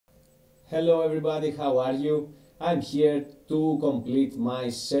Hello everybody, how are you? I'm here to complete my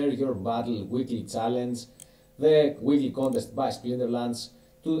Share Your Battle weekly challenge, the weekly contest by Spinterlands.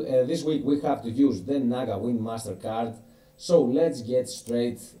 This week we have to use the Naga Windmaster card, so let's get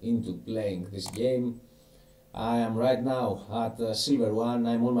straight into playing this game. I am right now at Silver 1,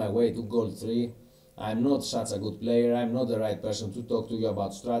 I'm on my way to Gold 3. I'm not such a good player, I'm not the right person to talk to you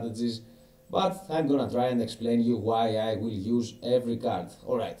about strategies, but I'm gonna try and explain you why I will use every card.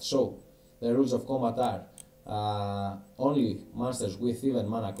 Alright, so the rules of combat are only monsters with even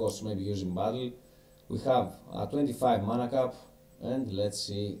mana costs may be used in battle. We have a 25 mana cap, and let's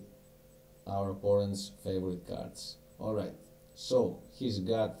see our opponent's favorite cards. Alright, so he's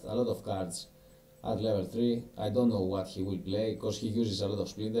got a lot of cards at level 3. I don't know what he will play because he uses a lot of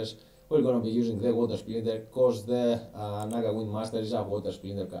splinters. We're gonna be using the water splinter because the Naga Windmaster is a water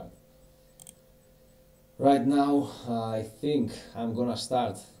splinter card. Right now, I think I'm gonna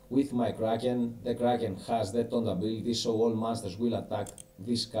start with my Kraken. The Kraken has the taunt ability, so all monsters will attack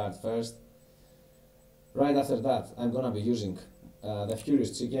this card first. Right after that, I'm gonna be using the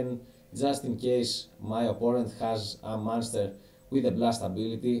Furious Chicken, just in case my opponent has a monster with a blast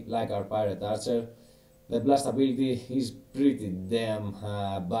ability, like our Pirate Archer. The blast ability is pretty damn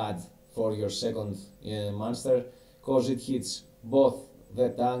bad for your second monster, cause it hits both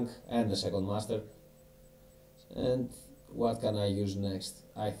the tank and the second monster. And what can I use next?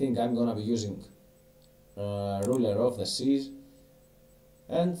 I think I'm gonna be using Ruler of the Seas,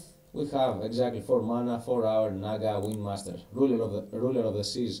 and we have exactly 4 mana for our Naga Windmaster. Ruler of the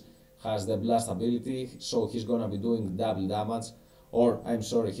Seas has the blast ability, so he's gonna be doing double damage, or I'm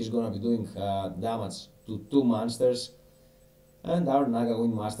sorry, he's gonna be doing damage to 2 monsters. And our Naga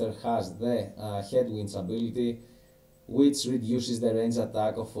Windmaster has the Headwinds ability, which reduces the range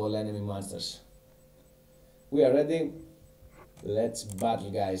attack of all enemy monsters. We are ready. Let's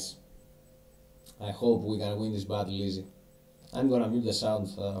battle, guys. I hope we can win this battle easy. I'm gonna mute the sound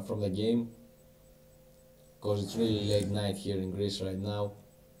from the game because it's really late night here in Greece right now.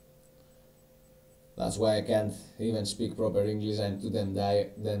 That's why I can't even speak proper English. I'm too damn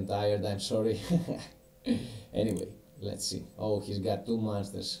tired, I'm sorry. Anyway, let's see. Oh, he's got 2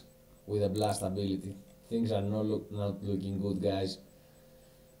 monsters with a blast ability. Things are not looking good, guys.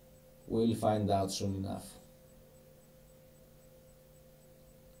 We'll find out soon enough.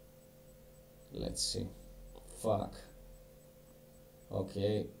 Let's see. Fuck.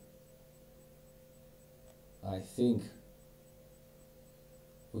 Okay. I think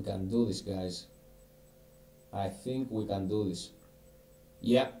we can do this, guys. I think we can do this.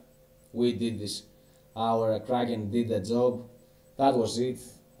 Yeah, we did this. Our Kraken did the job. That was it.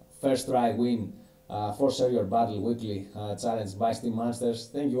 First try win for Share Your Battle weekly challenge by Steem Monsters.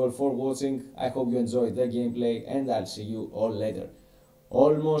 Thank you all for watching. I hope you enjoyed the gameplay, and I'll see you all later.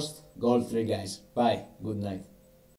 Almost Gold 3, guys. Bye. Good night.